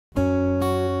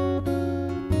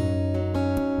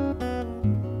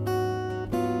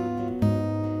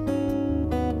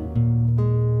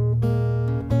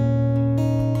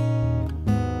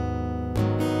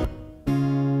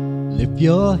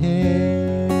your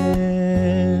head.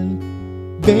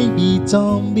 Baby,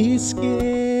 don't be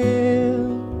scared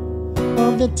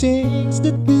of the things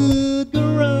that could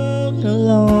go wrong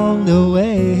along the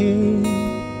way.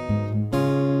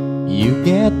 You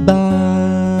get by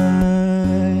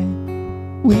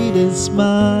with a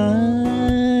smile.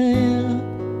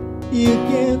 You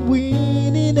can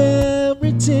win in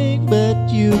everything, but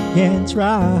you can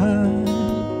try.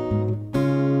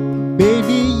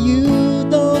 Baby, you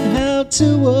don't have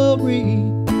to worry.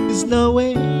 There's no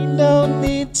way, no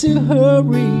need to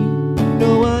hurry.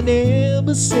 No one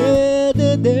ever said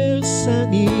that there's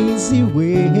an easy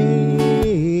way.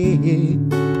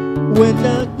 When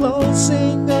they're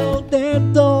closing all their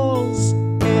doors,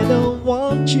 they don't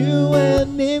want you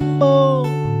anymore.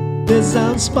 That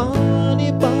sounds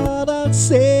funny, but I'll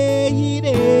say it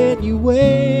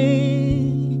anyway.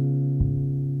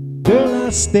 Girl,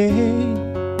 I'll stay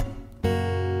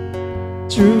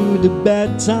through the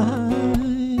bad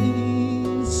times,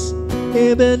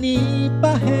 even if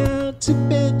I have to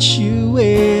bet you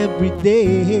every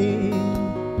day.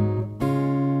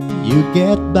 You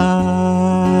get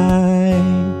by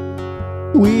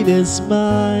with a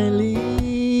smiling.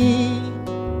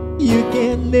 You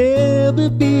can never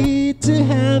be too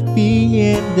happy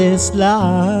in this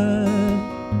life.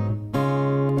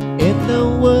 In a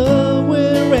world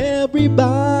where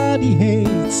everybody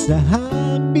hates a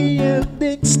happy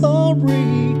ending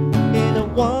story, and I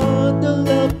wonder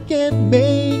love can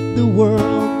make the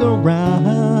world go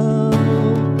round.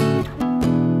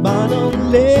 But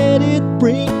don't let it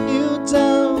bring you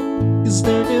down, 'cause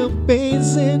turn your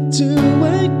face into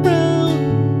a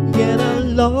crown. Get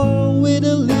along with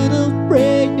a little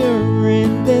prayer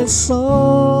in this song.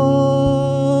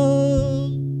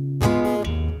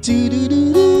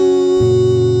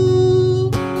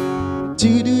 Do-do-do-do,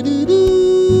 do-do-do-do,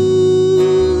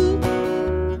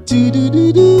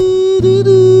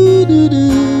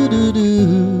 do-do-do-do-do-do-do-do-do.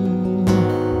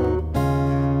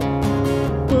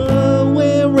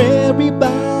 Where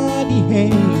everybody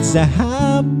hates a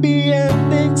happy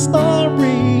ending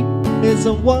story, there's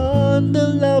a wonder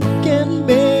love can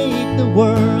make the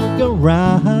world go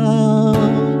round.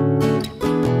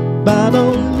 But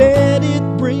don't let it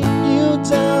bring you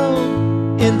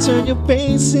down and turn your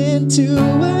face into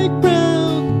a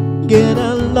crown. Get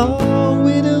along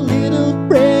with a little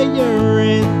prayer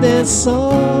in this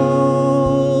song.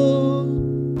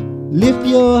 Lift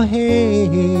your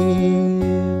head,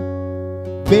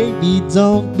 baby,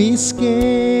 don't be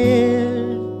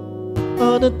scared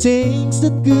of the things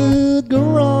that could go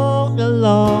wrong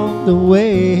along the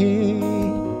way.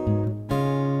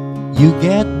 You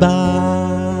get by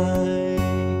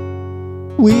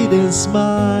with a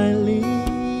smiling.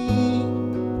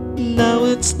 Now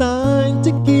it's time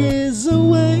to give